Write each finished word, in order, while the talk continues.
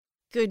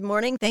Good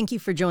morning. Thank you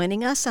for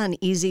joining us on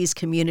EZ's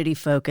Community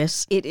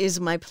Focus. It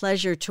is my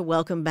pleasure to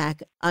welcome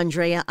back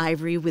Andrea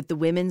Ivory with the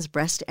Women's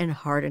Breast and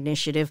Heart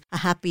Initiative. A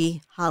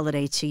happy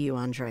holiday to you,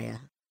 Andrea.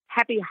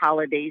 Happy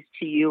holidays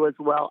to you as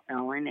well,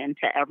 Ellen, and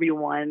to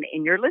everyone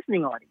in your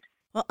listening audience.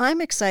 Well,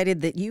 I'm excited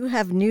that you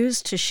have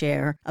news to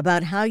share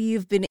about how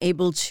you've been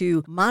able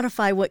to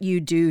modify what you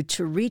do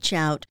to reach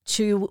out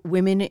to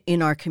women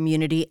in our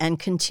community and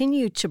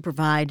continue to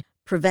provide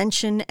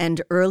prevention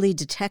and early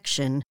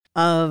detection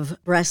of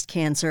breast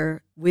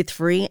cancer with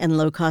free and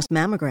low-cost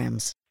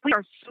mammograms. We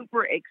are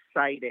super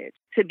excited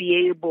to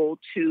be able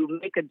to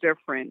make a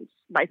difference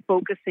by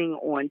focusing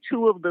on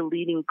two of the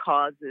leading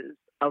causes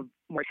of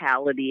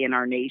mortality in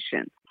our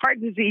nation.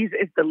 Heart disease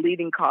is the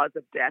leading cause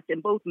of death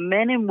in both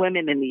men and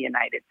women in the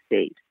United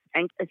States.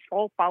 And it's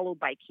all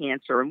followed by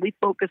cancer. And we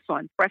focus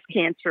on breast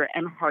cancer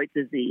and heart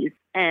disease.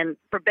 And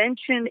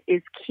prevention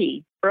is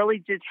key.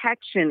 Early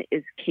detection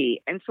is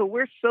key. And so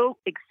we're so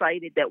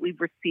excited that we've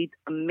received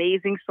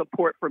amazing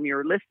support from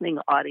your listening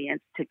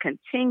audience to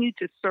continue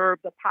to serve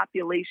the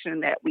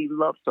population that we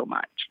love so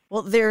much.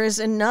 Well, there is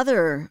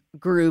another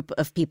group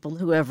of people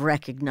who have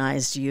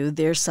recognized you.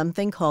 There's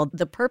something called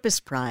the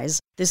Purpose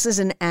Prize. This is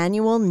an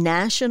annual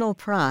national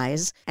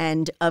prize,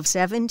 and of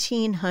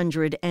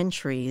 1,700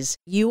 entries,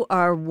 you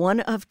are one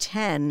of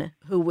 10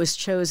 who was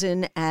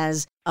chosen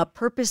as a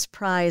Purpose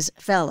Prize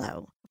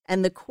Fellow.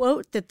 And the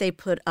quote that they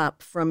put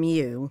up from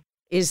you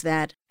is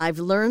that, "I've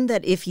learned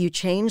that if you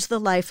change the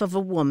life of a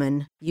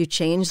woman, you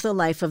change the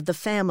life of the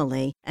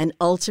family, and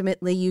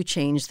ultimately you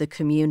change the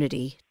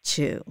community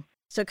too."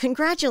 So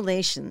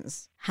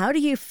congratulations. How do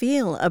you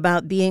feel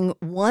about being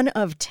one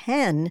of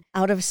 10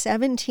 out of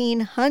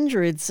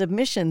 1,700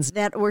 submissions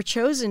that were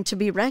chosen to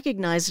be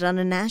recognized on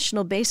a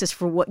national basis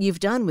for what you've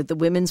done with the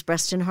Women's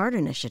Breast and Heart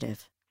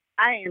Initiative?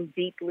 I am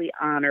deeply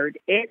honored.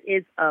 It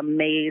is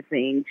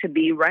amazing to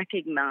be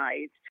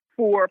recognized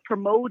for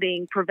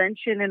promoting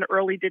prevention and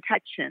early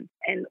detection.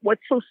 And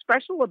what's so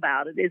special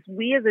about it is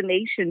we as a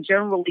nation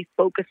generally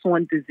focus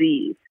on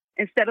disease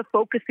instead of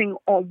focusing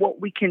on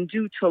what we can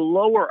do to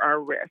lower our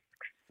risks,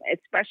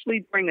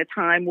 especially during a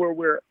time where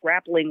we're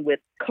grappling with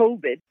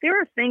COVID.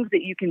 There are things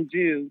that you can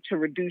do to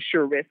reduce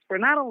your risk for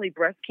not only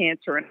breast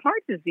cancer and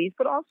heart disease,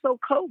 but also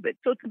COVID.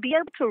 So to be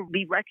able to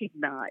be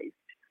recognized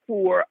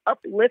for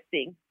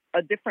uplifting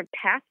a different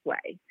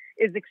pathway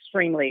is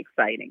extremely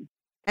exciting.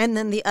 And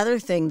then the other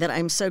thing that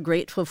I'm so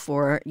grateful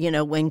for,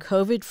 when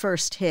COVID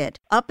first hit,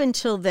 up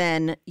until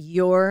then,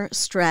 your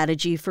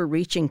strategy for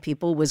reaching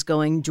people was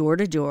going door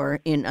to door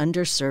in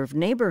underserved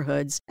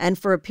neighborhoods. And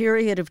for a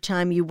period of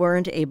time, you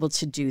weren't able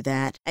to do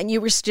that. And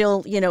you were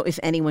still, if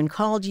anyone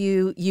called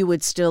you, you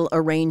would still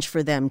arrange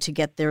for them to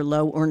get their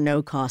low or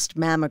no cost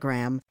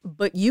mammogram.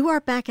 But you are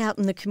back out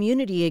in the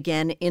community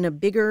again in a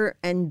bigger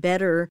and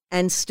better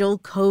and still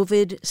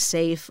COVID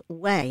safe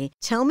way.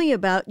 Tell me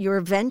about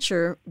your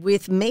venture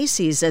with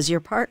Macy's as your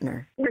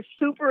partner. We're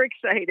super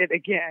excited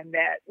again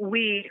that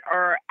we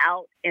are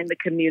out in the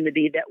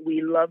community that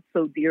we love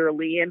so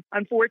dearly. And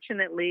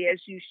unfortunately,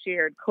 as you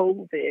shared,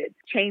 COVID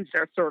changed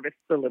our service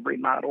delivery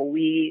model.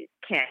 We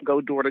can't go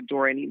door to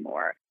door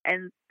anymore.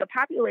 And the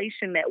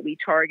population that we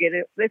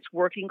targeted, it's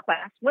working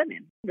class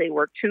women. They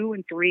work 2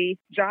 and 3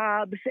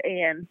 jobs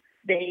and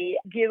they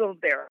give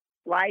of their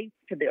life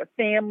to their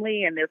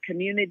family and their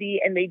community,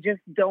 and they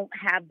just don't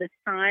have the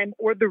time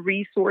or the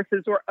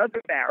resources or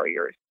other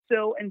barriers.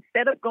 So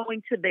instead of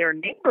going to their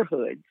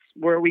neighborhoods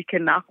where we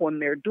can knock on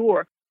their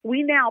door,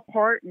 we now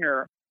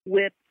partner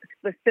with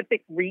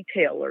specific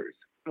retailers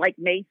like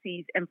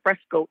Macy's and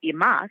Fresco y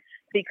Mas,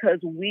 because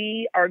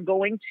we are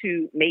going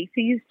to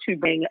Macy's to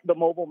bring the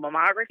mobile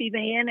mammography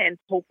van and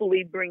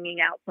hopefully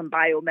bringing out some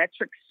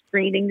biometric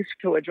screenings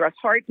to address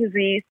heart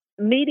disease,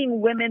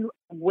 meeting women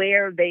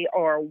where they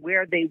are,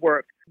 where they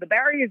work. The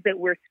barriers that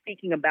we're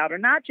speaking about are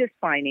not just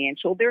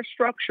financial, they're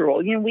structural.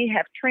 We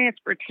have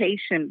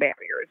transportation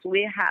barriers.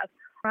 We have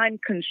time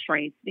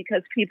constraints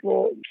because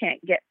people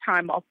can't get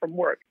time off from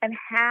work. And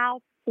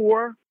how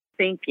forward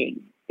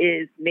thinking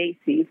is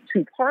Macy's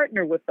to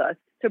partner with us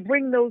to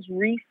bring those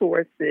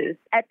resources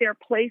at their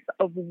place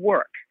of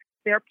work.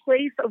 Their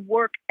place of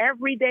work,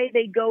 every day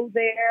they go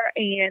there,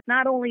 and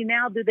not only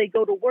now do they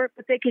go to work,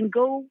 but they can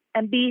go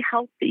and be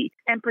healthy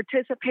and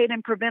participate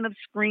in preventive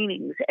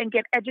screenings and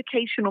get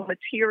educational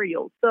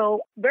materials.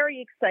 So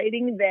very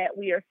exciting that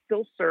we are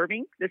still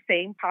serving the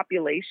same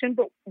population,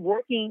 but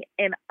working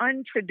in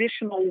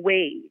untraditional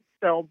ways.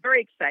 So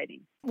very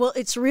exciting. Well,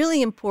 it's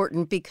really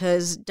important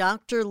because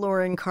Dr.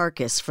 Lauren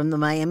Karkas from the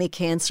Miami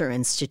Cancer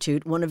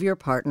Institute, one of your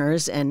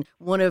partners and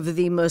one of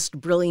the most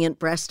brilliant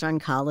breast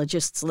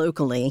oncologists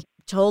locally,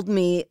 told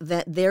me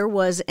that there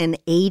was an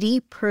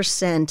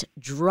 80%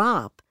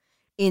 drop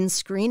in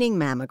screening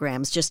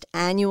mammograms, just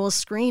annual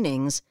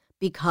screenings,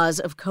 because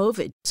of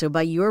COVID. So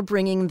by your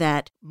bringing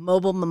that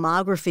mobile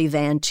mammography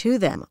van to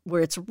them,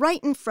 where it's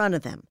right in front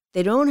of them,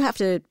 They don't have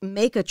to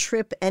make a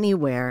trip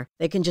anywhere.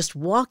 They can just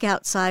walk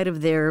outside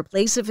of their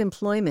place of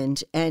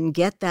employment and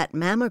get that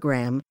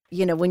mammogram.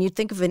 You know, when you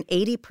think of an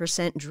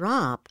 80%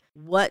 drop,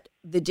 what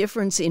the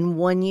difference in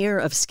 1 year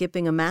of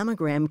skipping a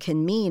mammogram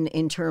can mean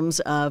in terms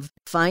of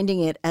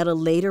finding it at a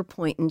later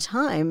point in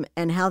time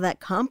and how that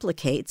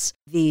complicates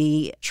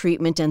the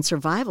treatment and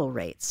survival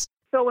rates.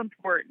 So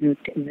important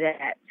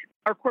that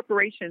our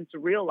corporations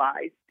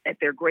realize that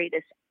their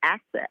greatest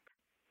asset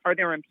are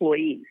their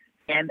employees.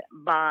 And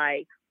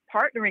by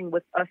partnering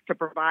with us to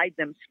provide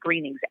them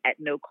screenings at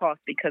no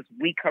cost because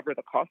we cover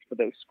the cost for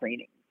those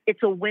screenings,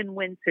 it's a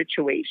win-win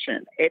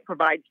situation. It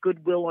provides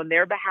goodwill on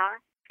their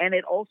behalf, and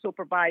it also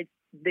provides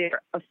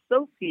their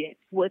associates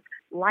with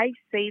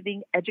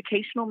life-saving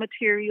educational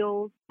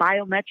materials,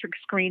 biometric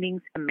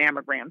screenings, and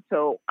mammograms.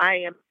 So I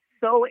am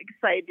so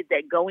excited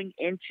that going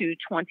into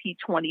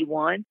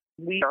 2021,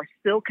 we are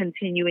still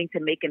continuing to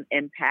make an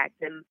impact.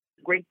 And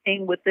the great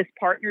thing with this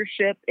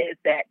partnership is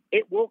that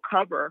it will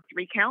cover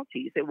 3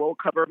 counties. It will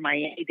cover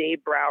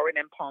Miami-Dade, Broward,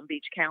 and Palm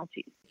Beach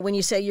counties. When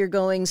you say you're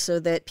going so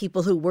that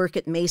people who work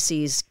at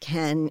Macy's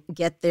can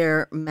get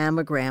their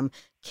mammogram,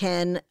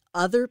 can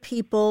other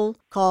people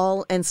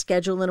call and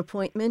schedule an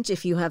appointment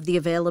if you have the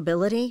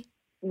availability?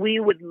 We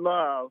would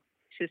love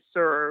to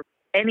serve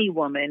any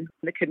woman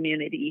in the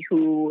community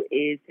who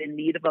is in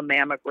need of a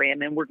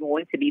mammogram, and we're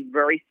going to be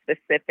very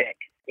specific.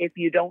 If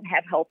you don't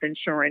have health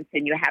insurance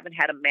and you haven't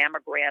had a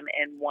mammogram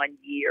in 1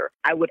 year,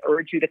 I would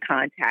urge you to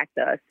contact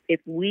us.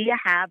 If we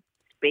have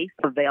space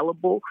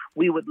available,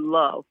 we would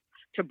love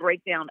to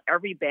break down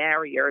every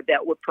barrier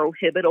that would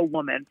prohibit a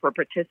woman from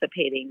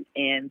participating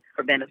in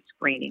preventive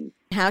screenings.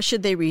 How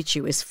should they reach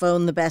you? Is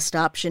phone the best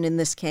option in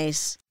this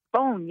case?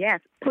 Phone,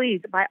 yes.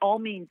 Please, by all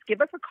means, give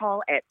us a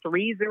call at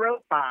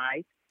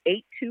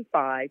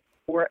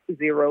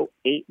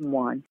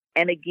 305-825-4081.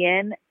 And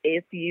again,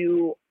 if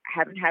you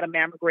haven't had a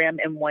mammogram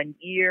in 1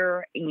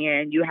 year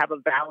and you have a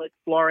valid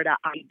Florida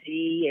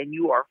ID and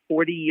you are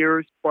 40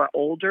 years or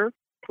older,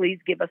 please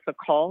give us a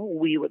call.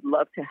 We would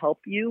love to help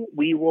you.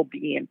 We will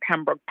be in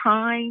Pembroke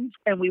Pines,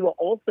 and we will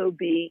also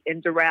be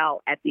in Doral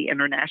at the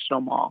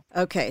International Mall.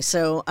 Okay,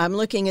 so I'm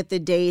looking at the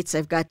dates.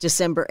 I've got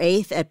December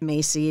 8th at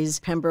Macy's,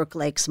 Pembroke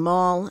Lakes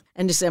Mall,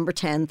 and December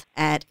 10th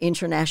at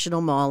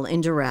International Mall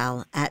in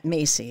Doral at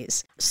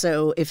Macy's.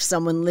 So if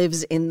someone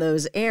lives in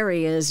those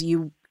areas,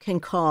 you can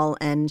call,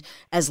 and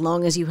as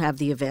long as you have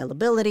the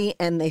availability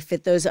and they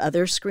fit those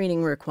other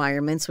screening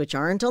requirements, which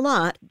aren't a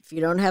lot, if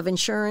you don't have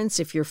insurance,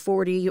 if you're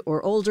 40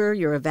 or older,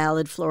 you're a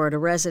valid Florida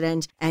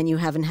resident, and you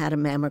haven't had a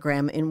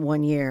mammogram in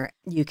 1 year,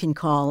 you can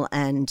call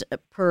and,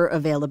 per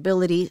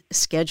availability,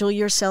 schedule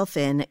yourself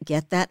in,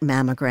 get that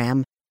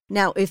mammogram.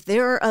 Now, if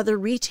there are other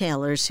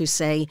retailers who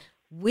say,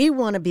 we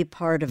want to be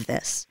part of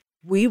this,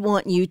 we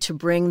want you to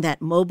bring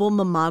that mobile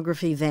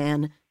mammography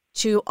van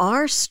to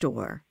our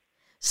store,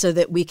 so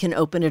that we can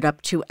open it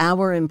up to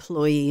our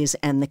employees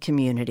and the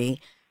community.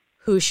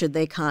 Who should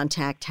they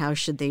contact? How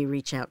should they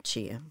reach out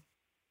to you?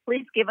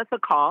 Please give us a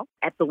call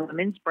at the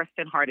Women's Breast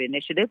and Heart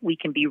Initiative. We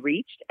can be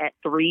reached at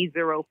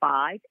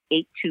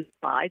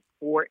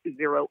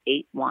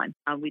 305-825-4081.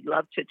 We'd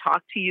love to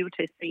talk to you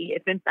to see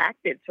if, in fact,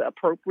 it's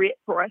appropriate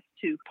for us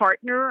to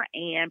partner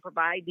and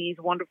provide these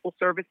wonderful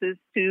services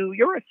to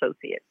your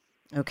associates.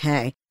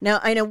 Okay. Now,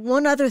 I know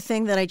one other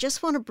thing that I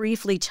just want to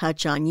briefly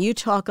touch on. You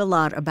talk a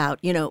lot about,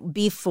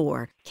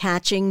 before,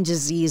 catching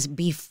disease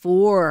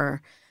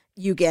before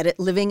you get it,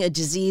 living a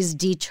disease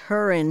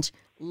deterrent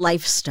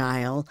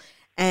lifestyle.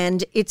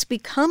 And it's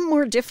become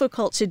more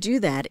difficult to do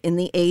that in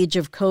the age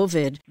of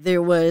COVID.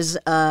 There was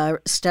a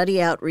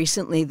study out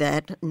recently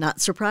that,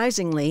 not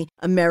surprisingly,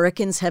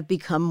 Americans have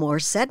become more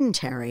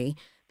sedentary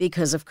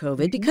because of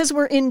COVID, because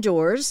we're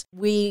indoors.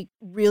 We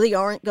really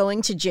aren't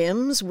going to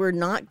gyms. We're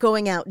not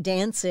going out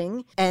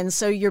dancing. And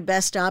so your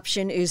best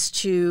option is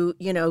to,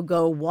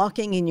 go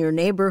walking in your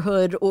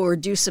neighborhood or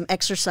do some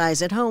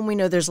exercise at home. We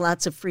know there's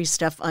lots of free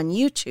stuff on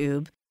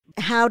YouTube.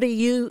 How do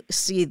you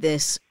see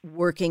this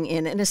working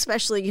in, and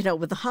especially,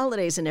 with the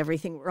holidays and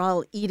everything, we're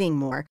all eating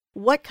more.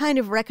 What kind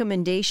of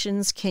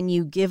recommendations can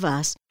you give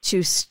us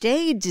to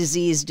stay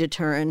disease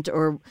deterrent,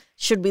 or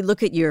should we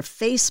look at your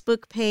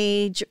Facebook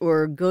page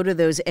or go to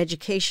those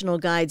educational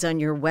guides on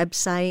your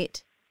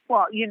website?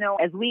 Well,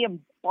 as we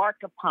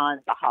embark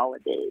upon the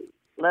holidays,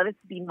 let us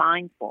be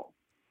mindful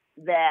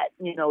that,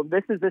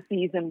 this is a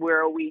season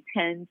where we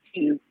tend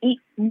to eat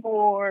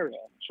more and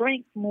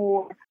drink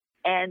more.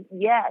 And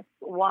yes,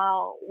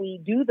 while we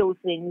do those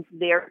things,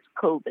 there's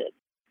COVID,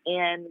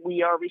 and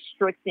we are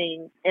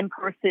restricting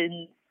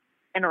in-person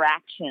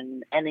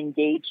interaction and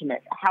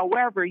engagement.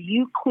 However,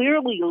 you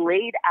clearly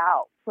laid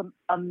out some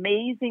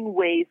amazing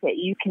ways that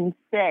you can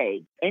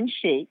stay in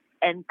shape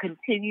and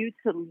continue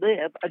to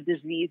live a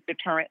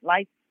disease-deterrent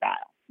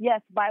lifestyle.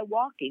 Yes, by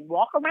walking.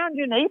 Walk around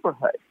your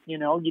neighborhood.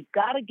 You've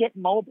got to get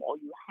mobile.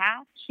 You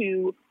have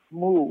to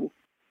move.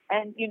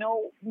 And,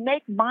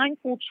 make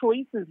mindful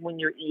choices when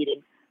you're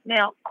eating.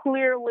 Now,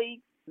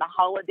 clearly, the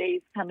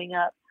holidays coming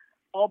up,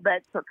 all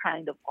bets are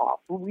kind of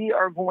off. We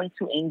are going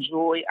to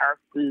enjoy our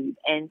food,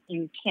 and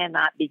you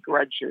cannot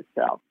begrudge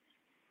yourself.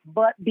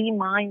 but be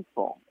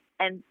mindful.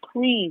 And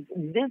please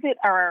visit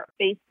our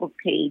Facebook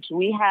page.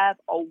 We have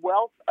a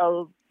wealth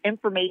of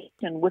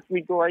information with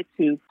regard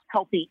to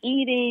healthy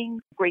eating,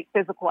 great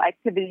physical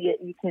activity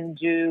that you can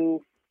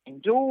do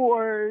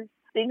indoors,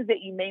 things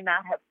that you may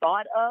not have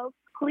thought of.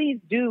 Please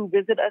do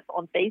visit us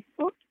on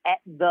Facebook at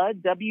the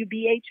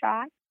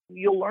WBHI.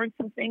 You'll learn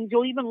some things.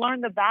 You'll even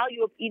learn the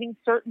value of eating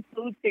certain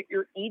foods that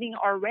you're eating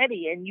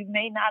already, and you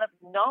may not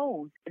have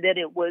known that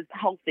it was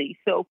healthy.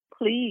 So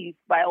please,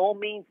 by all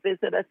means,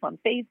 visit us on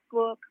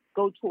Facebook.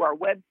 Go to our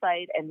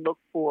website and look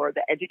for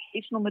the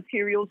educational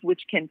materials,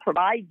 which can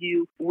provide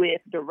you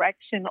with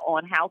direction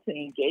on how to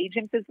engage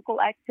in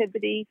physical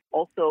activity,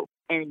 also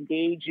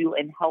engage you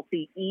in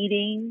healthy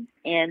eating.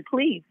 And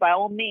please, by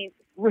all means,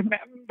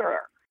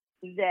 remember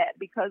that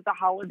because the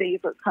holidays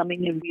are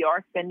coming and we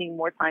are spending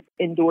more time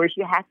indoors,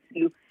 you have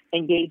to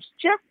engage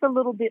just a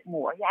little bit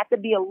more. You have to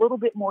be a little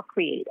bit more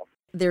creative.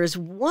 There's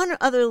one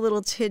other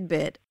little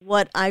tidbit.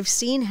 What I've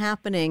seen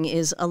happening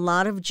is a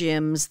lot of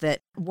gyms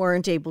that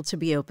weren't able to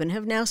be open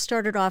have now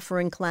started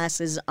offering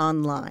classes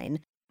online.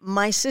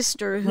 My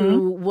sister,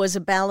 who was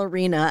a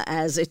ballerina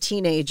as a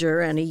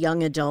teenager and a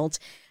young adult,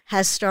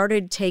 has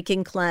started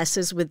taking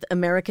classes with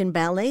American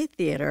Ballet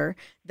Theater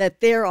that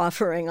they're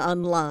offering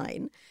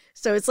online.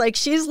 So it's like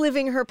she's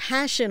living her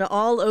passion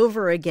all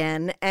over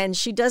again, and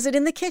she does it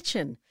in the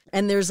kitchen.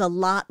 And there's a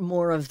lot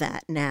more of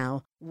that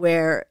now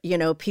where, you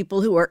know,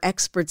 people who are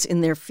experts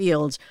in their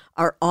fields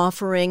are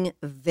offering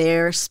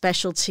their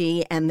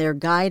specialty and their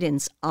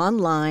guidance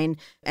online,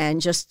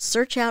 and just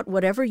search out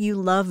whatever you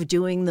love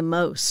doing the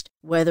most,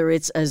 whether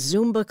it's a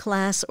Zumba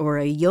class or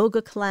a yoga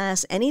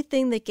class,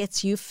 anything that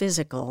gets you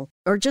physical,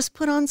 or just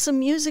put on some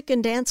music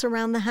and dance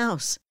around the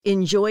house.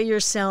 Enjoy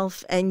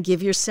yourself and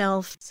give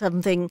yourself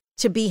something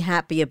to be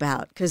happy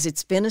about, because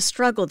it's been a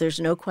struggle, there's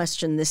no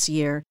question, this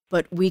year,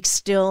 but we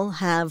still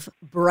have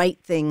bright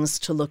things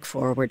to look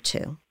forward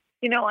to.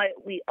 You know,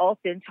 we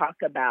often talk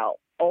about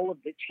all of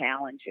the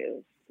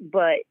challenges,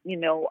 but, you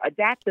know,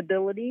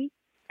 adaptability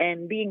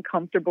and being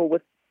comfortable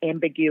with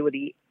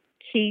ambiguity,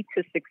 key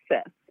to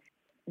success.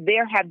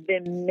 There have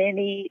been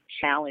many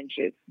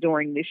challenges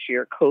during this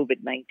year,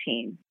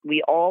 COVID-19.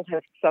 We all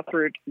have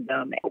suffered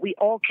them. We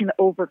all can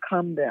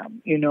overcome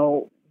them. You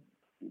know,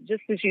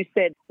 just as you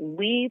said,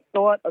 we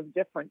thought of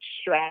different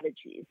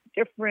strategies,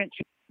 different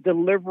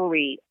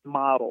delivery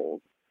models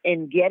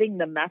in getting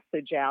the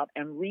message out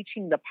and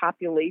reaching the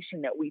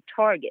population that we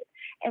target.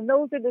 And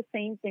those are the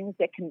same things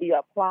that can be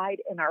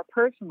applied in our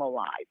personal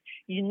lives.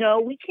 You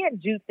know, we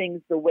can't do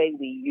things the way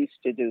we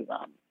used to do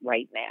them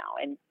right now.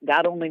 And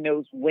God only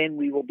knows when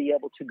we will be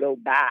able to go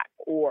back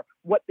or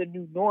what the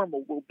new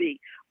normal will be.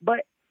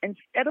 But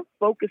instead of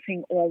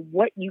focusing on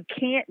what you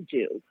can't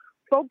do,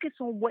 focus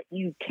on what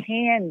you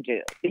can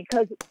do,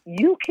 because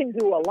you can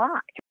do a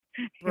lot.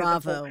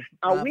 Bravo.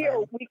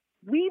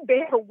 We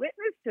bear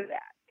witness to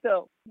that.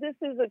 So this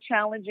is a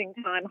challenging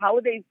time.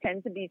 Holidays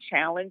tend to be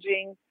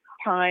challenging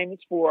times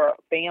for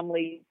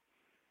families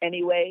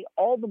anyway,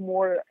 all the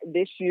more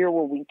this year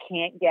where we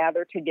can't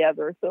gather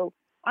together. So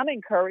I'm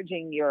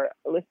encouraging your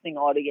listening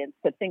audience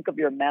to think of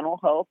your mental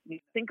health,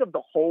 think of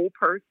the whole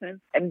person,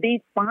 and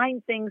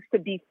find things to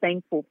be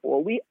thankful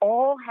for. We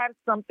all have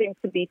something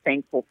to be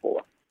thankful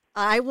for.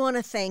 I want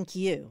to thank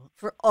you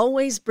for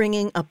always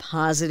bringing a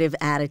positive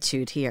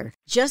attitude here.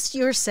 Just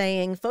your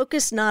saying,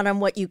 focus not on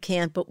what you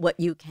can't, but what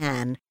you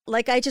can.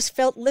 Like, I just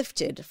felt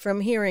lifted from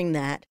hearing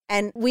that.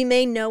 And we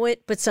may know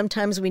it, but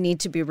sometimes we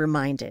need to be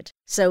reminded.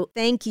 So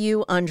thank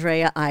you,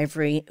 Andrea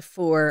Ivory,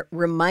 for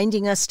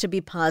reminding us to be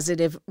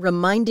positive,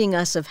 reminding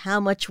us of how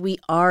much we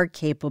are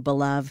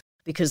capable of,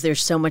 because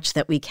there's so much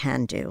that we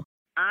can do.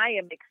 I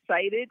am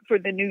excited for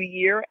the new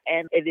year,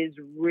 and it is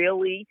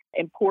really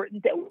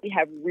important that we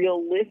have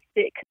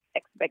realistic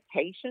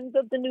expectations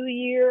of the new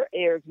year.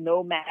 There's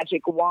no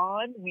magic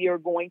wand. We are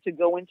going to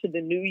go into the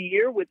new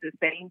year with the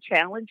same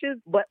challenges,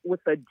 but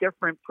with a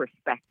different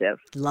perspective.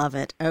 Love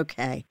it.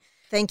 Okay.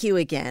 Thank you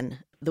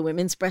again. The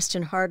Women's Breast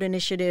and Heart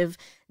Initiative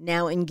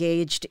now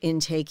engaged in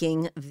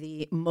taking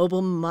the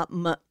mobile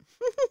mammography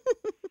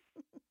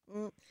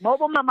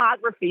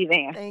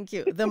van. Thank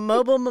you. The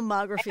mobile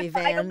mammography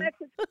van.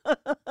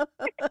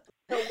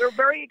 So we're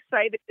very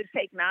excited to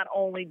take not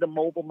only the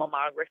mobile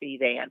mammography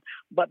van,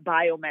 but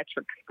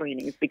biometric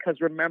screenings,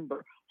 because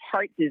remember,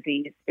 heart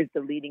disease is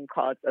the leading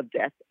cause of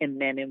death in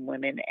men and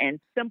women, and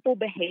simple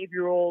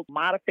behavioral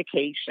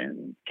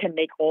modifications can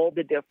make all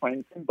the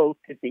difference in both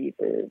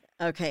diseases.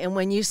 Okay, and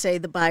when you say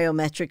the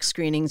biometric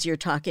screenings, you're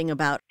talking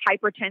about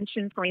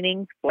hypertension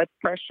screenings, blood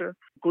pressure,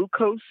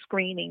 glucose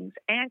screenings,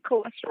 and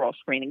cholesterol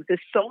screenings.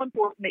 It's so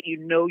important that you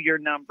know your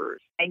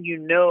numbers and you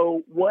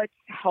know what's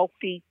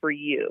healthy for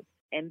you.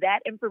 And that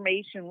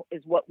information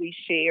is what we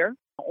share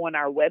on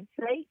our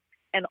website.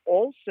 And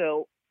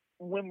also,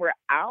 when we're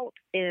out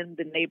in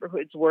the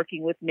neighborhoods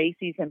working with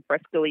Macy's and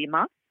Fresco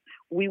Lima,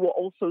 we will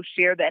also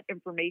share that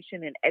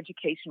information in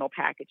educational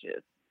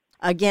packages.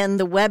 Again,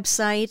 the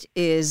website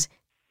is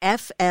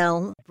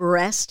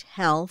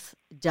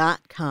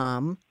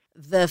flbreasthealth.com,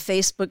 the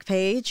Facebook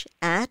page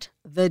at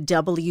the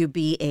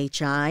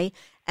WBHI,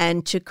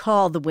 and to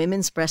call the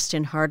Women's Breast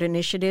and Heart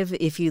Initiative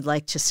if you'd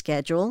like to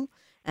schedule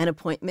an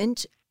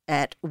appointment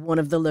at one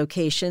of the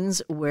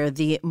locations where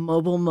the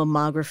mobile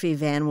mammography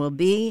van will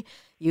be.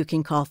 You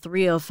can call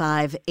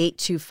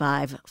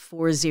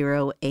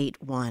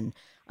 305-825-4081.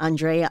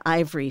 Andrea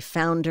Ivory,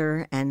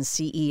 founder and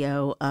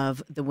CEO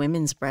of the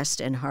Women's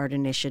Breast and Heart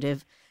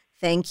Initiative,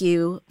 thank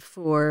you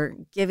for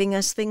giving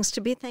us things to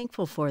be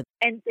thankful for.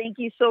 And thank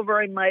you so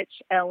very much,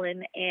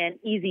 Ellen, and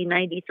Easy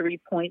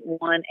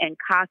 93.1 and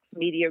Cox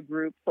Media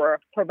Group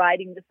for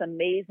providing this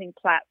amazing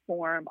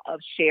platform of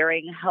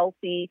sharing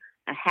healthy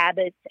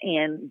habits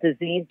and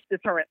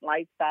disease-deterrent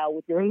lifestyle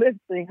with your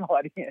listening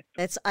audience.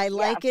 I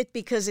like it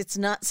because it's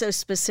not so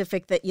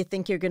specific that you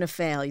think you're going to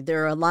fail.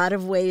 There are a lot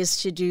of ways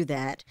to do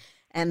that.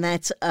 And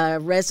that's a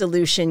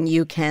resolution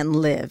you can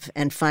live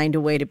and find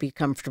a way to be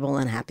comfortable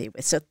and happy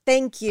with. So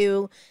thank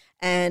you.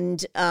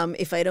 And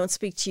if I don't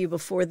speak to you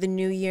before the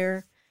new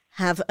year,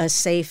 have a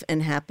safe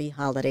and happy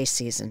holiday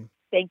season.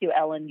 Thank you,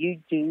 Ellen.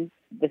 You do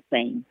the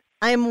same.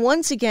 I am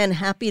once again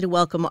happy to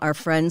welcome our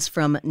friends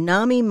from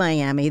NAMI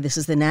Miami. This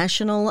is the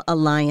National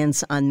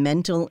Alliance on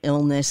Mental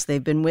Illness.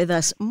 They've been with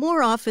us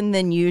more often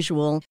than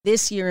usual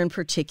this year in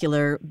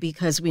particular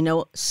because we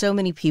know so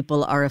many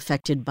people are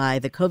affected by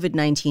the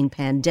COVID-19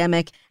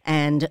 pandemic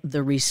and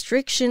the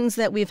restrictions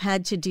that we've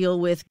had to deal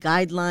with,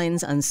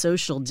 guidelines on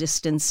social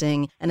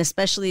distancing, and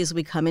especially as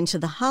we come into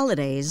the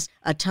holidays,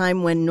 a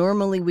time when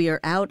normally we are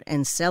out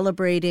and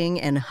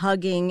celebrating and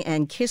hugging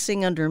and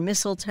kissing under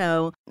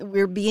mistletoe,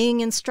 we're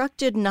being instructed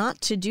not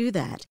to do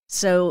that.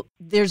 So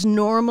there's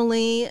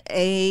normally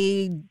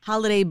a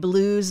holiday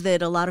blues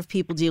that a lot of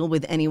people deal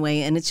with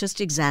anyway, and it's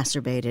just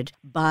exacerbated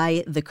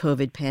by the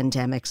COVID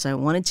pandemic. So I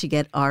wanted to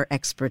get our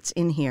experts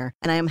in here.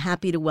 And I am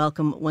happy to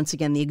welcome once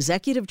again the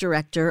Executive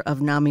Director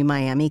of NAMI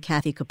Miami,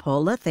 Kathy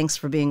Coppola. Thanks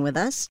for being with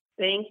us.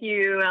 Thank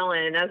you,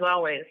 Ellen, as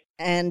always.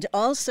 And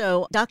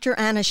also Dr.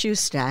 Anna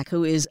Shustak,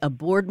 who is a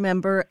board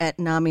member at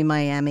NAMI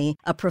Miami,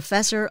 a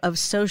professor of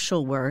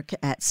social work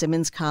at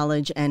Simmons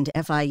College and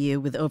FIU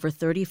with over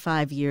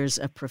 35 years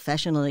of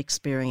professional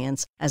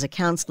experience as a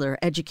counselor,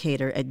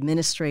 educator,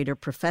 administrator,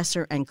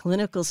 professor, and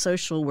clinical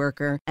social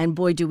worker. And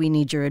boy, do we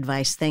need your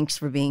advice. Thanks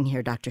for being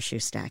here, Dr.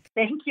 Shustak.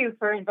 Thank you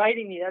for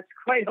inviting me. That's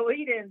quite a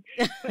lead-in.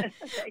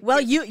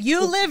 Well,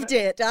 you lived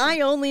it.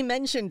 I only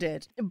mentioned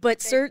it.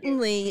 But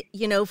certainly,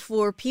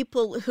 for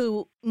people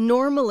who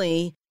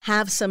normally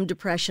have some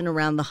depression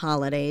around the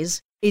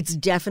holidays, it's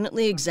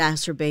definitely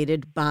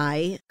exacerbated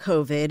by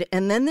COVID.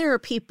 And then there are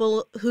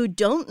people who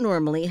don't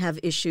normally have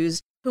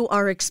issues who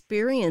are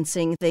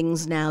experiencing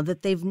things now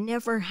that they've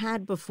never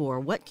had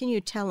before. What can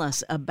you tell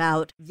us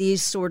about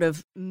these sort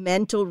of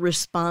mental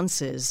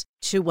responses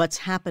to what's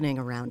happening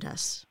around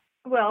us?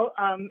 Well,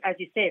 as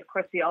you say, of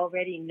course, we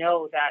already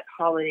know that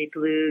holiday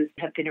blues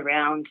have been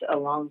around a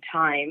long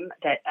time,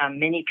 that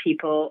many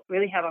people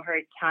really have a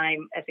hard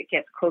time as it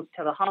gets close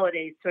to the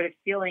holidays, sort of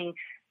feeling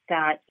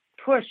that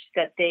push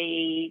that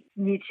they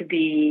need to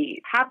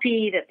be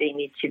happy, that they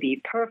need to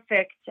be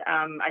perfect.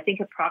 I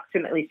think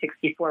approximately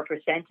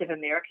 64% of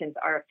Americans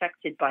are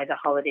affected by the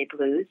holiday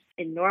blues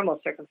in normal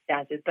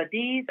circumstances, but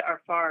these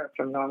are far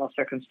from normal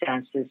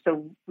circumstances.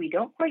 So we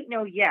don't quite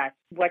know yet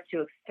what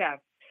to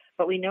expect.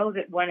 But we know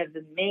that one of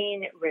the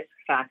main risk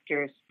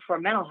factors for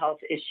mental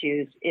health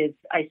issues is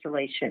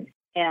isolation.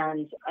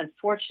 And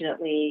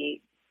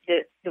unfortunately,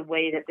 the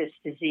way that this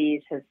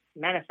disease has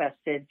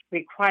manifested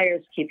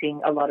requires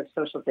keeping a lot of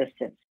social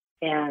distance.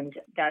 And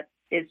that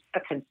is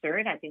a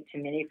concern, I think, to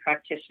many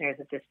practitioners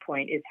at this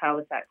point, is how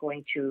is that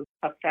going to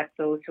affect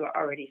those who are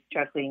already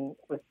struggling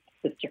with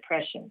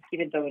depression,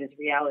 even though it is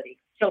reality.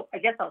 So I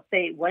guess I'll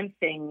say one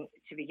thing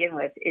to begin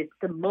with is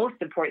the most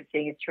important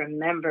thing is to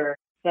remember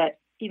that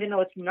even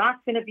though it's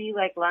not going to be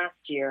like last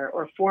year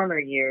or former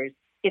years,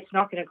 it's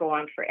not going to go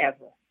on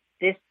forever.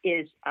 This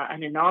is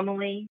an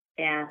anomaly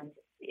and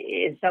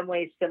in some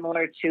ways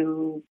similar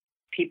to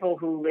people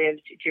who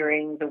lived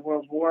during the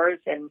world wars,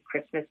 and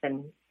Christmas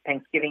and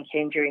Thanksgiving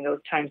came during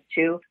those times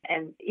too.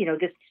 And,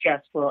 this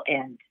stress will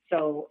end.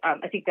 So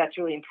I think that's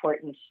really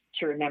important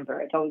to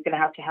remember. It's always going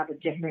to have a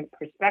different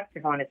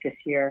perspective on it this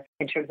year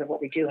in terms of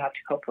what we do have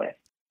to cope with.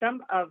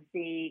 Some of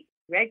the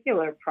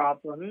regular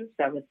problems,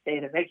 I would say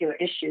the regular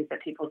issues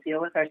that people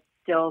deal with are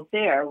still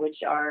there,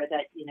 which are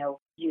that,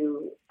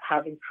 you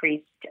have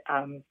increased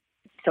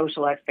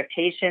social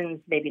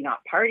expectations, maybe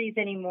not parties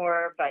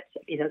anymore, but,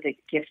 the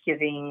gift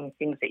giving,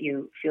 things that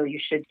you feel you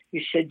should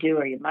do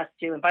or you must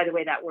do. And by the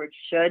way, that word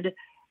should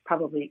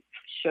come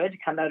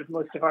out of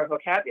most of our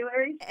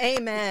vocabulary.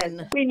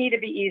 Amen. We need to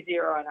be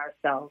easier on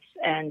ourselves,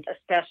 and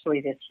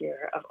especially this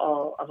year of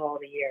all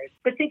the years.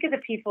 But think of the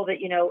people that,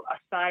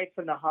 aside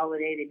from the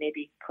holiday, they may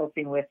be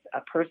coping with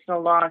a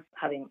personal loss,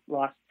 having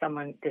lost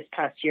someone this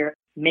past year,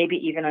 maybe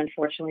even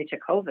unfortunately to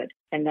COVID.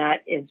 And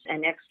that is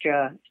an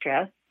extra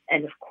stress.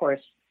 And of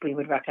course, we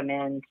would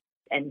recommend,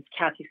 and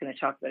Kathy's going to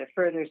talk about it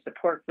further,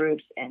 support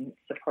groups and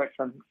support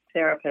from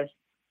therapists.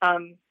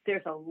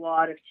 There's a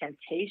lot of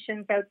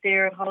temptations out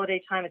there at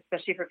holiday time,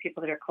 especially for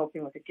people that are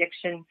coping with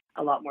addiction,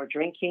 a lot more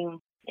drinking.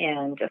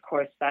 And of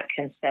course, that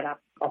can set up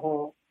a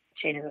whole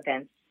chain of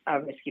events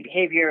risky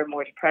behavior,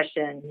 more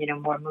depression,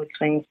 more mood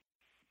swings.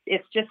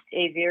 It's just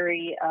a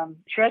very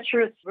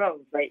treacherous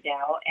road right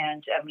now.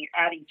 And you're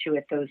adding to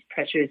it those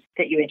pressures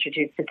that you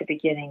introduced at the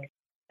beginning,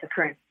 the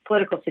current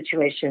political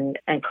situation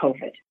and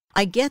COVID.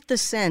 I get the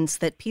sense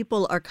that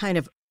people are kind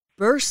of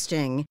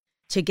bursting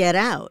to get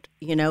out.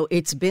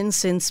 It's been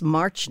since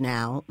March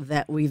now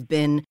that we've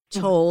been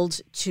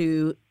told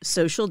to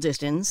social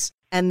distance.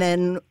 And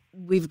then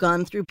we've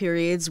gone through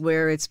periods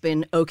where it's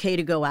been okay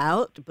to go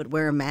out, but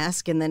wear a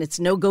mask, and then it's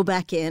no, go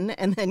back in,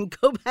 and then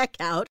go back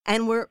out.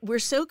 And we're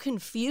so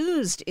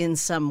confused in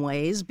some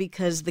ways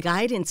because the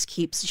guidance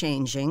keeps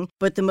changing.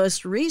 But the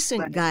most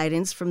recent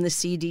guidance from the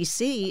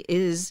CDC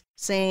is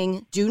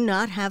saying, do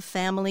not have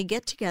family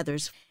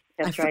get-togethers.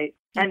 That's right.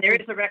 And there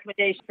is a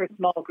recommendation for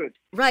small groups.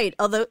 Right.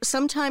 Although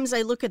sometimes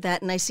I look at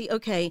that and I see,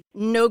 okay,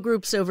 no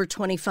groups over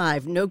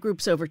 25, no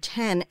groups over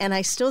 10. And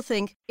I still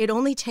think it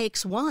only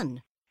takes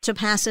one to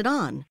pass it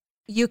on.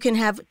 You can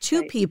have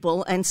two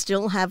people and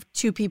still have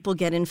two people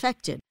get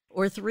infected,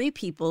 or three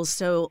people.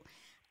 So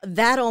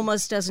that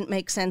almost doesn't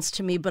make sense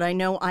to me, but I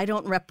know I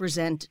don't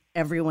represent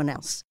everyone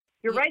else.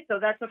 You're right, though.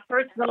 That's a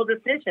personal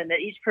decision that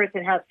each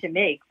person has to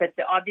make. But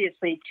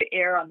obviously, to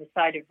err on the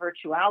side of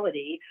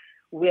virtuality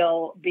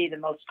will be the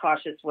most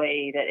cautious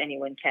way that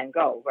anyone can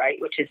go, right?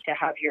 Which is to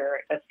have your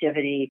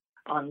festivity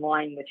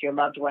online with your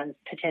loved ones,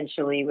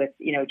 potentially with,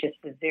 just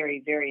the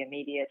very, very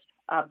immediate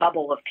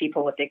bubble of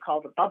people, what they call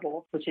the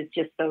bubble, which is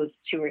just those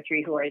two or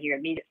three who are in your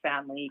immediate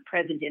family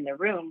present in the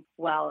room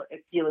while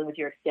dealing with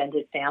your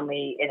extended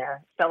family in a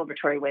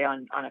celebratory way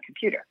on a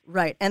computer.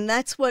 Right. And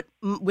that's what,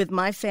 with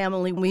my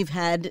family, we've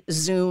had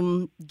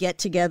Zoom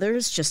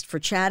get-togethers just for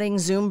chatting,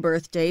 Zoom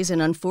birthdays,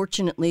 and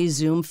unfortunately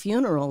Zoom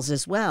funerals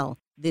as well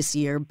this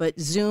year. But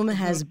Zoom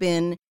has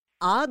been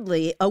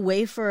oddly a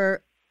way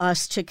for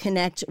us to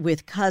connect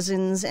with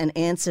cousins and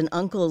aunts and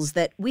uncles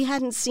that we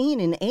hadn't seen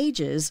in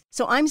ages.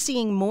 So I'm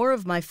seeing more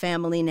of my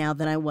family now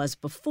than I was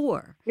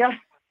before. Yeah.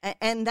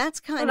 And that's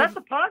that's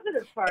a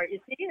positive part. You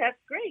see, that's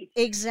great.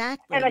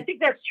 Exactly. And I think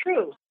that's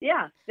true.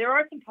 Yeah, there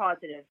are some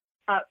positives.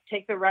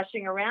 Take the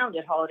rushing around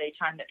at holiday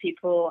time that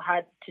people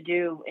had to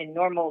do in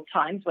normal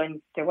times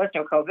when there was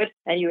no COVID,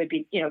 and you would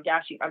be,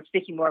 dashing. I'm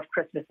speaking more of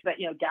Christmas, but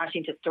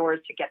dashing to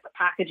stores to get the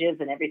packages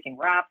and everything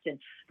wrapped, and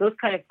those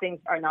kind of things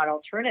are not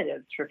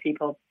alternatives for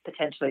people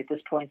potentially at this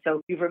point.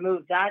 So you've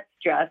removed that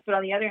stress. But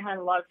on the other hand,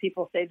 a lot of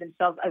people say to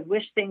themselves, "I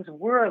wish things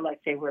were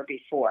like they were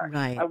before.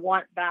 Right. I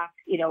want back,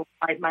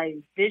 my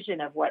vision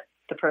of what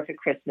the perfect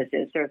Christmas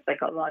is." There's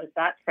like a lot of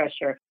that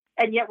pressure.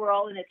 And yet we're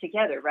all in it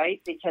together,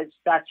 right? Because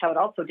that's how it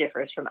also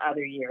differs from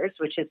other years,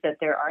 which is that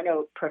there are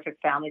no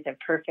perfect families and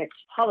perfect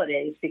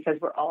holidays because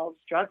we're all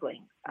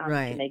struggling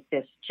to make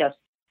this just,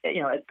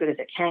 as good as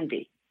it can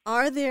be.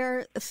 Are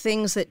there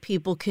things that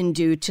people can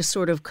do to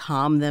sort of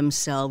calm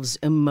themselves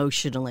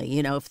emotionally?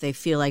 If they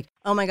feel like,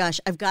 oh my gosh,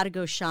 I've got to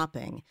go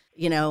shopping,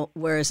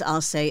 whereas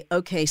I'll say,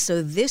 okay,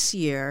 so this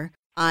year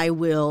I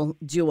will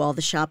do all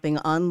the shopping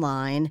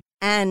online.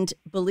 And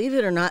believe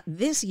it or not,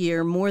 this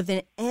year, more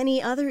than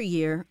any other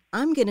year,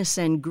 I'm going to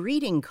send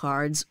greeting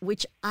cards,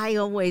 which I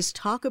always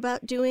talk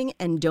about doing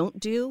and don't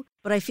do.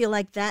 But I feel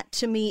like that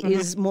to me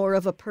is more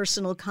of a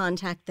personal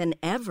contact than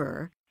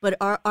ever. But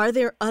are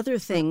there other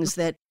things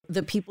that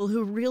the people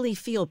who really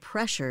feel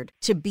pressured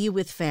to be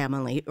with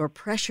family or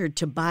pressured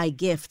to buy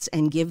gifts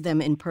and give them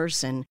in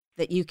person,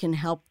 that you can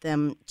help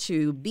them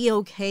to be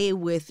okay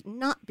with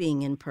not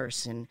being in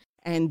person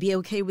and be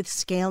okay with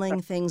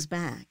scaling things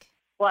back?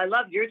 Well, I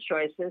love your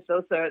choices.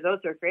 Those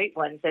are great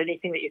ones.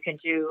 Anything that you can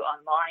do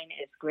online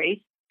is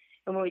great.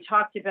 And when we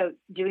talked about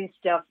doing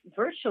stuff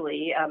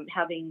virtually,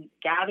 having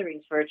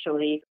gatherings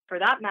virtually, for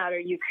that matter,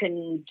 you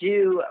can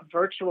do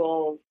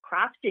virtual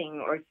crafting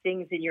or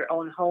things in your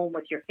own home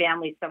with your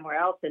family somewhere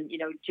else and,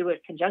 do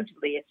it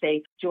conjunctively. It's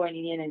say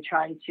joining in and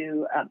trying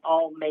to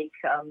all make,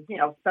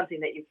 something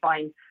that you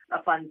find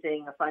a fun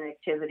thing, a fun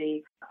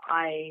activity.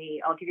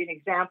 I'll give you an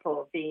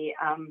example. The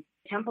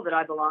temple that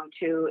I belong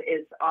to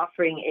is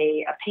offering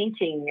a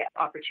painting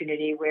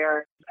opportunity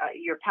where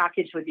your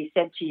package would be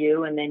sent to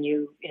you, and then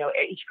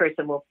each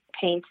person will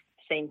paint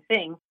the same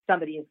thing.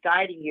 Somebody is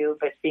guiding you,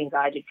 but it's being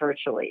guided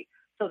virtually.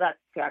 So that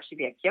could actually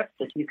be a gift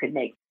that you could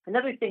make.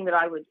 Another thing that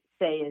I would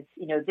say is,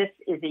 this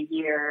is a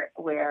year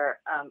where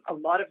a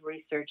lot of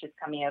research is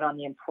coming out on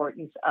the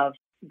importance of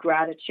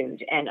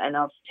gratitude and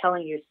of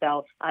telling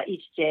yourself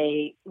each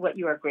day what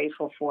you are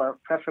grateful for,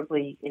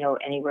 preferably,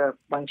 anywhere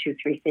 1, 2,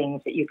 3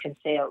 things that you can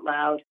say out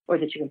loud or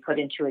that you can put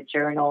into a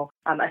journal.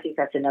 I think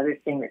that's another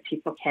thing that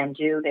people can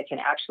do. They can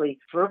actually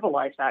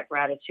verbalize that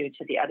gratitude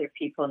to the other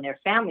people in their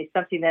family,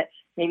 something that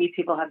maybe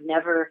people have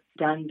never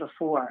done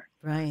before.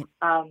 Right.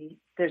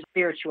 There's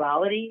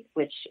spirituality,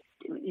 which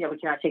we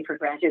cannot take for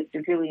granted.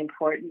 It's really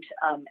important.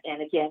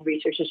 And again,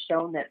 research has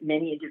shown that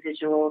many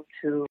individuals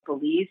who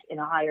believe in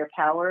a higher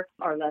power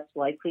are less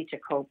likely to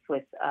cope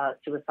with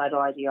suicidal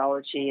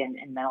ideology and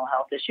mental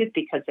health issues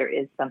because there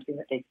is something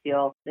that they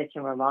feel they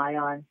can rely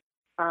on.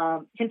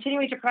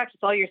 continuing to practice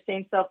all your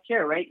same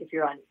self-care, right? If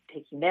you're on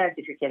taking meds,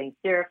 if you're getting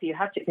therapy, you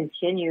have to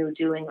continue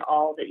doing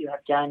all that you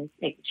have done,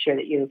 making sure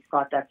that you've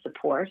got that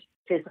support.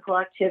 Physical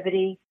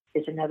activity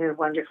is another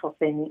wonderful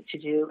thing to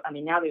do. I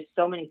mean, now there's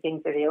so many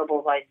things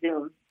available by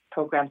Zoom,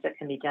 programs that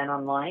can be done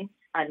online.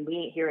 And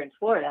we here in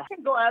Florida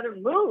can go out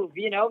and move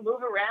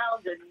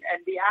around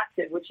and be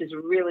active, which is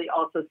really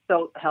also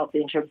so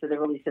healthy in terms of the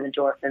release of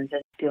endorphins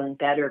and feeling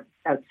better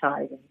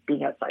outside and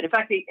being outside. In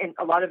fact,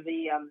 a lot of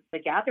the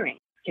gatherings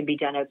can be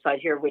done outside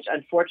here, which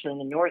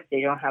unfortunately in the north, they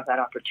don't have that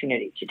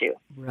opportunity to do.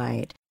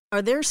 Right.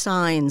 Are there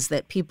signs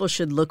that people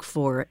should look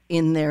for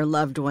in their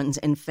loved ones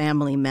and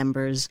family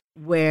members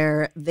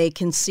where they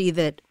can see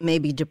that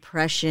maybe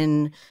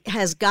depression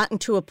has gotten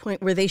to a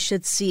point where they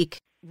should seek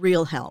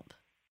real help?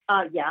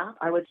 Yeah,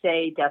 I would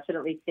say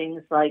definitely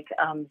things like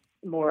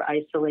more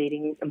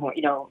isolating,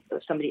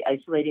 somebody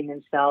isolating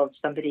themselves,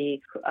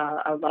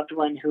 a loved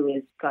one who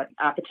has got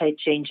appetite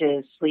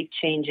changes, sleep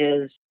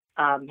changes,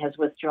 has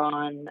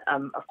withdrawn.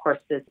 Of course,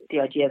 the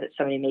idea that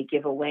somebody may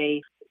give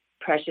away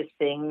precious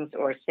things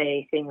or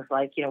say things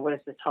like, what does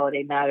this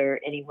holiday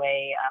matter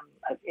anyway?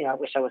 I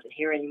wish I wasn't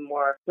here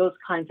anymore. Those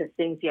kinds of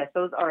things, yes,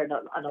 those are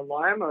an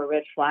alarm or a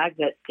red flag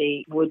that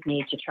they would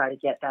need to try to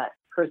get that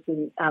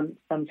person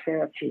some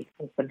therapy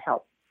and some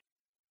help.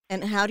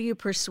 And how do you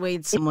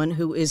persuade someone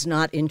who is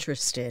not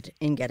interested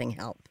in getting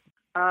help?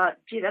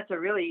 That's a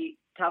really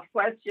tough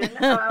question.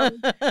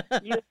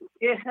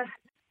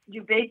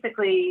 You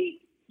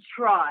basically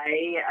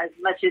try as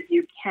much as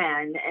you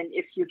can, and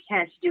if you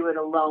can't do it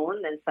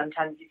alone, then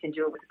sometimes you can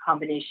do it with a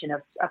combination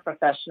of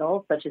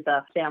professionals, such as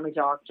a family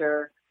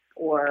doctor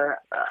or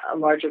a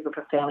larger group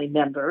of family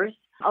members.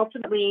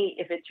 Ultimately,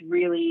 if it's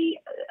really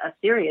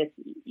serious,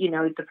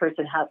 the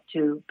person has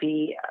to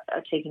be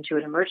taken to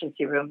an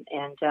emergency room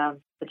and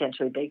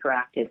potentially Baker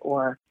acted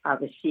or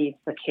receive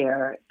the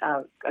care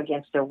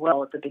against their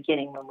will at the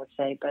beginning, one would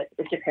say, but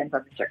it depends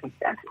on the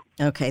circumstances.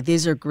 Okay,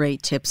 these are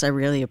great tips. I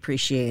really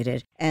appreciate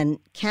it. And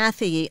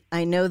Kathy,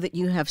 I know that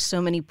you have so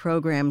many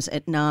programs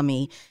at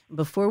NAMI.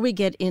 Before we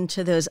get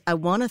into those, I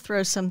want to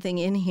throw something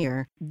in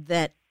here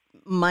that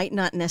might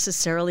not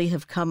necessarily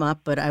have come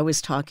up, but I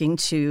was talking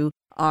to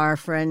our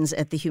friends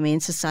at the Humane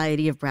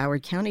Society of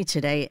Broward County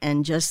today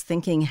and just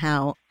thinking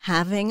how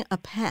having a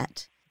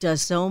pet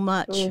does so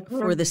much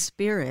for the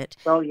spirit.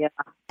 Oh, yeah.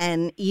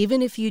 And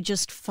even if you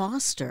just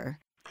foster,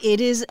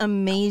 it is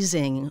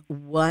amazing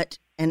what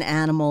an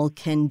animal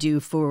can do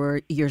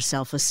for your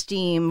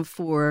self-esteem,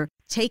 for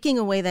taking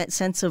away that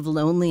sense of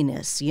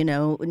loneliness.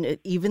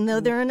 Even though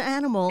they're an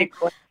animal,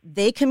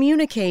 they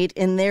communicate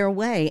in their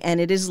way, and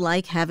it is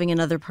like having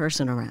another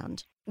person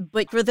around.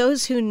 But for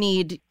those who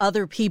need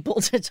other people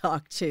to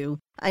talk to,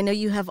 I know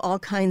you have all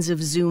kinds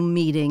of Zoom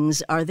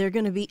meetings. Are there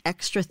going to be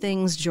extra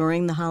things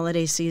during the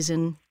holiday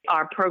season?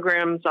 Our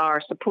programs,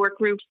 our support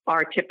groups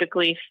are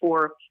typically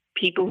for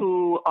people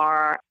who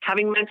are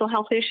having mental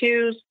health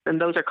issues, and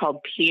those are called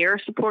peer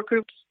support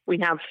groups. We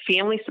have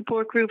family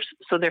support groups,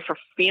 so they're for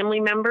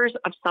family members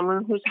of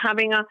someone who's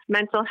having a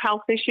mental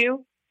health issue.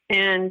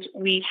 And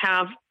we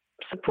have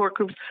support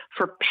groups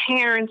for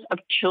parents of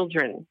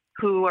children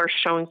who are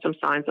showing some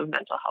signs of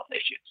mental health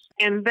issues.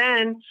 And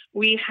then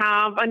we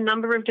have a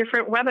number of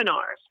different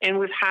webinars, and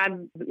we've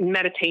had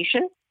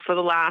meditation for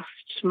the last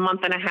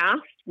month and a half.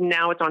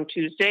 Now it's on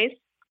Tuesdays.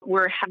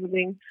 We're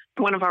having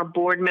one of our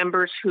board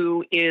members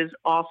who is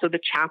also the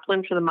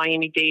chaplain for the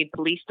Miami-Dade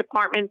Police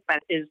Department,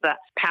 that is the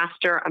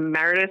pastor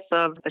emeritus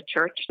of the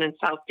church in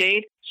South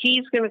Dade.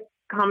 He's going to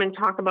come and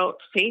talk about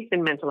faith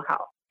and mental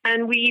health.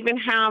 And we even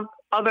have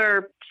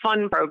other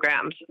fun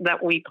programs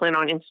that we plan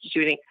on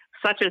instituting,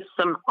 such as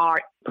some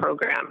art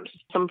programs,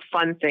 some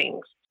fun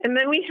things. And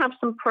then we have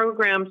some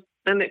programs,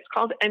 and it's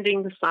called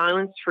Ending the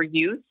Silence for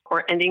Youth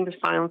or Ending the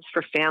Silence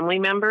for Family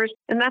Members.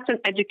 And that's an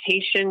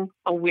education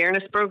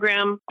awareness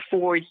program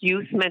for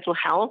youth mental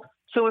health.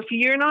 So if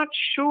you're not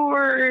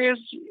sure,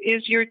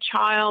 is your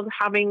child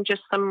having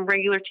just some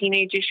regular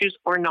teenage issues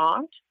or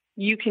not,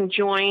 you can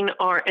join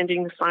our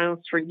Ending the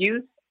Silence for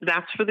Youth.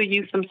 That's for the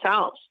youth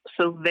themselves,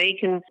 so they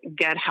can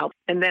get help.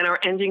 And then our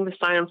Ending the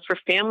Silence for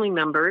Family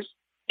Members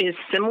is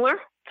similar.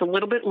 It's a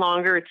little bit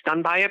longer. It's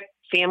done by a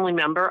family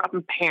member, a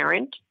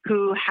parent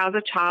who has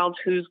a child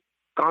who's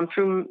gone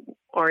through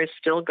or is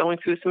still going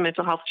through some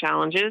mental health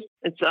challenges.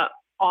 It's an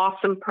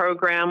awesome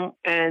program,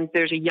 and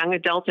there's a young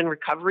adult in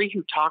recovery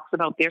who talks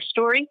about their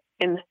story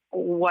and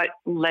what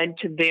led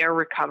to their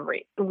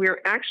recovery. We're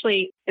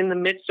actually in the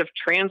midst of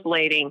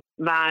translating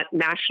that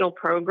national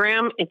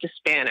program into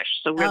Spanish.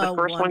 So we're the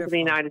first ones in the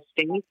United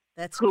States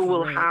who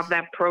will have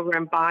that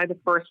program by the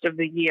first of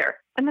the year.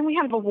 And then we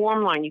have a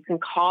warm line. You can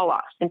call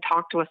us and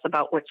talk to us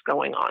about what's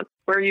going on.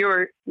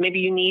 Where maybe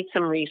you need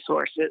some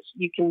resources.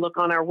 You can look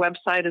on our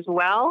website as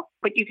well,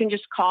 but you can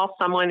just call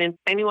someone, and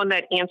anyone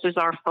that answers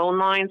our phone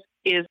lines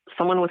is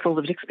someone with a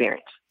lived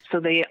experience. So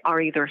they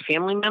are either a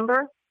family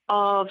member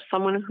of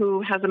someone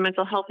who has a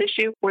mental health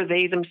issue or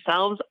they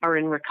themselves are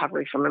in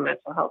recovery from a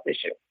mental health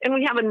issue. And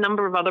we have a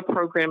number of other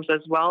programs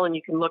as well, and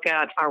you can look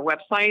at our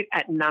website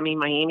at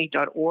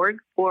NAMIMiami.org,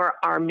 or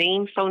our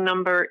main phone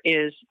number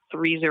is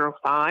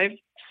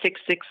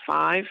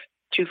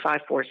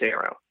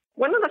 305-665-2540.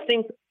 One of the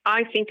things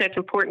I think that's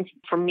important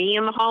for me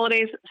in the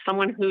holidays,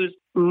 someone who's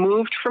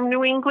moved from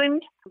New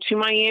England to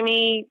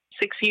Miami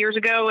 6 years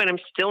ago, and I'm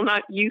still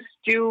not used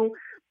to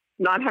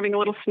not having a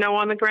little snow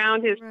on the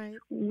ground, is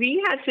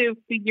we had to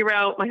figure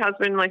out, my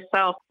husband and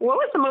myself, what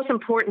was the most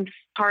important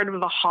part of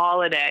the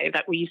holiday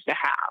that we used to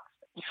have.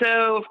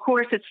 So, of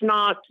course, it's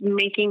not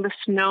making the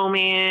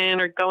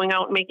snowman or going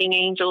out and making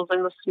angels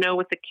in the snow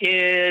with the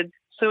kids.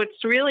 So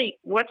it's really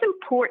what's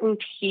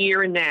important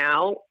here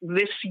now,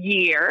 this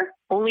year,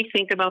 only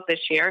think about this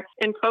year,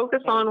 and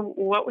focus on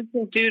what we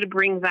can do to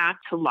bring that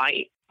to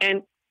light.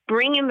 And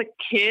bring in the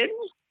kids,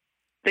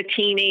 the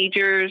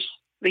teenagers,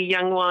 the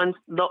young ones,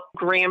 the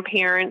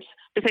grandparents,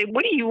 to say,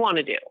 what do you want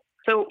to do?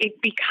 So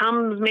it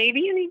becomes maybe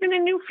even a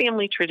new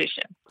family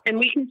tradition. And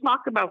we can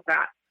talk about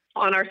that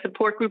on our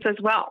support group as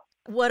well.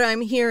 What I'm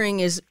hearing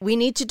is we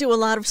need to do a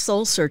lot of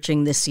soul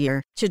searching this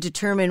year to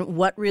determine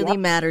what really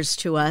matters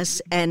to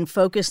us and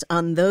focus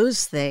on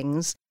those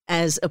things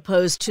as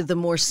opposed to the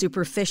more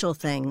superficial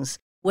things.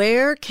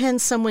 Where can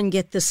someone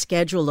get the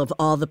schedule of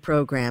all the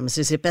programs?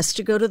 Is it best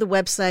to go to the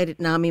website at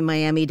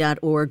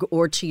NAMIMiami.org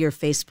or to your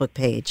Facebook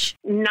page?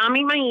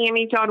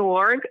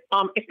 NAMIMiami.org.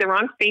 If they're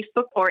on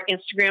Facebook or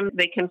Instagram,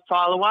 they can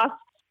follow us.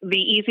 The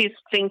easiest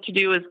thing to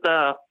do is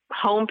the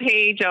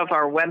homepage of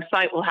our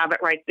website. We'll have it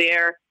right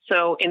there.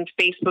 So in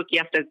Facebook, you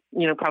have to,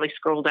 probably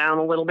scroll down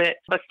a little bit.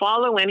 But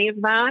follow any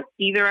of that,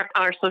 either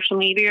our social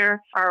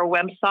media, our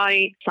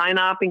website, sign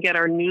up and get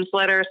our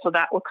newsletter, so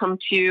that will come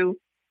to you.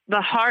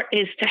 The heart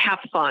is to have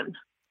fun,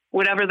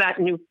 whatever that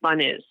new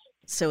fun is.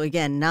 So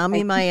again,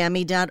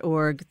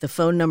 NAMIMiami.org, the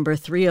phone number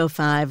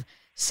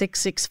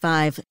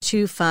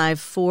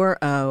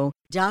 305-665-2540.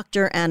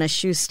 Dr. Anna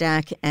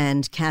Shustak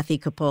and Kathy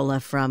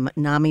Coppola from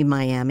NAMI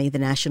Miami, the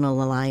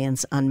National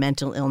Alliance on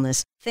Mental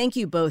Illness. Thank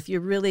you both.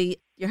 You're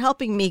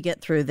helping me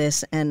get through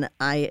this, and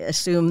I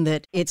assume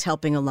that it's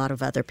helping a lot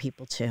of other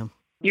people too.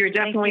 You're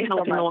definitely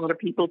helping a lot of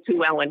people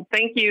too, Ellen.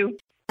 Thank you.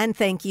 And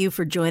thank you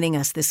for joining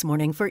us this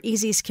morning for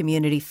Easy's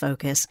Community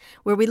Focus,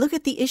 where we look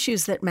at the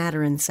issues that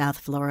matter in South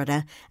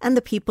Florida and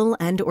the people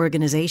and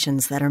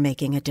organizations that are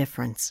making a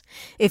difference.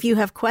 If you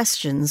have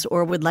questions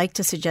or would like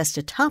to suggest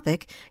a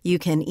topic, you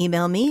can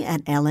email me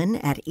at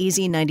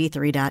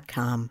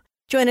ellen@easy93.com.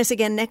 Join us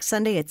again next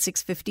Sunday at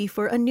 6:50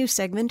 for a new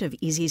segment of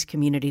Easy's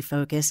Community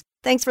Focus.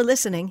 Thanks for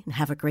listening and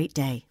have a great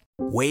day.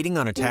 Waiting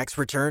on a tax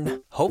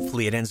return?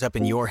 Hopefully it ends up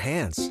in your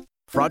hands.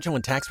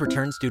 Fraudulent tax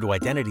returns due to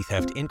identity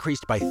theft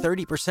increased by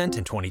 30%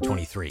 in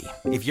 2023.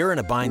 If you're in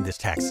a bind this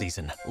tax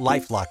season,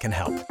 LifeLock can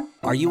help.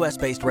 Our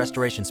U.S.-based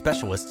restoration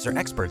specialists are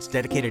experts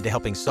dedicated to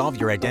helping solve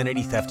your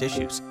identity theft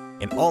issues.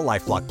 And all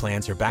LifeLock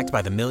plans are backed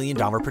by the $1 Million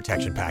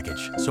Protection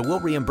Package. So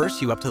we'll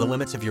reimburse you up to the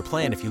limits of your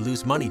plan if you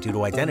lose money due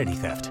to identity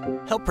theft.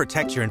 Help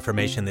protect your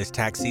information this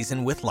tax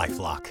season with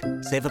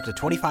LifeLock. Save up to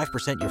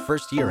 25% your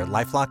first year at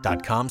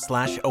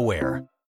LifeLock.com/aware.